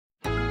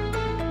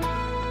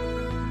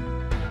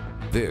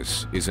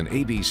This is an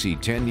ABC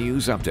 10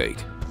 News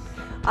Update.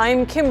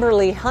 I'm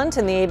Kimberly Hunt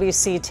in the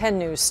ABC 10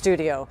 News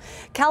studio.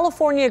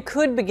 California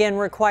could begin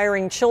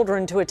requiring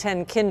children to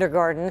attend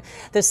kindergarten.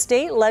 The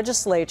state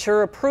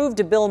legislature approved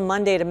a bill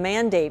Monday to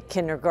mandate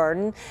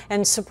kindergarten,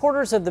 and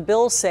supporters of the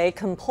bill say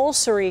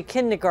compulsory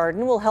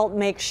kindergarten will help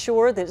make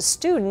sure that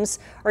students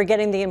are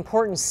getting the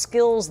important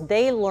skills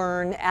they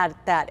learn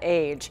at that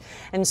age.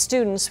 And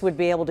students would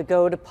be able to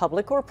go to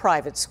public or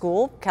private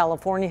school.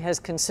 California has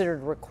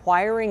considered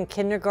requiring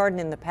kindergarten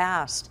in the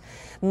past.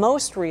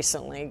 Most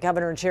recently,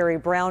 Governor Jerry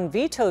Brown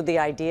vetoed the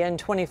idea in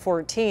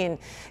 2014.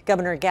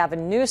 Governor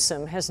Gavin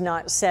Newsom has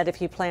not said if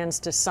he plans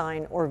to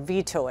sign or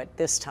veto it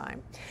this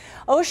time.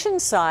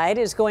 Oceanside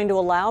is going to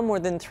allow more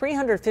than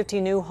 350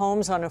 new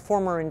homes on a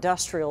former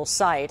industrial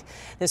site.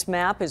 This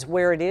map is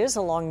where it is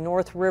along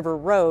North River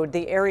Road.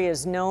 The area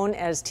is known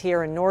as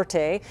Tierra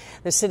Norte.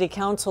 The City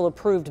Council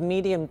approved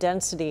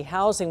medium-density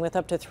housing with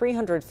up to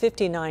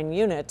 359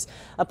 units.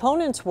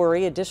 Opponents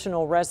worry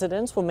additional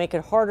residents will make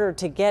it harder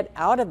to get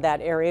out of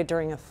that area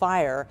during a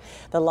fire.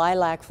 The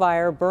Lilac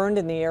Fire burned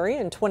in the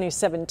area in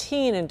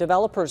 2017, and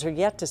developers are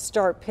yet to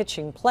start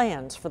pitching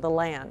plans for the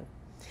land.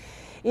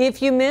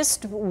 If you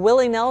missed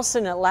Willie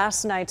Nelson at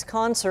last night's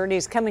concert,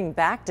 he's coming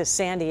back to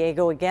San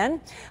Diego again.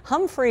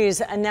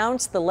 Humphreys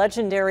announced the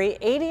legendary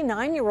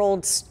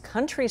 89-year-old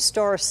country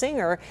star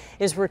singer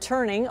is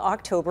returning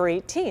October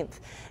 18th.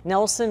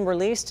 Nelson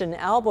released an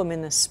album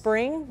in the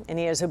spring, and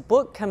he has a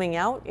book coming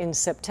out in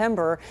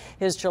September.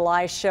 His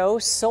July show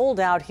sold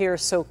out here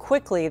so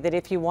quickly that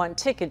if you want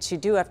tickets, you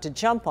do have to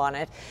jump on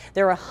it.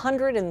 They're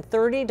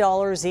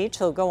 $130 each.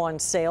 They'll go on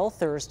sale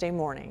Thursday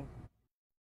morning.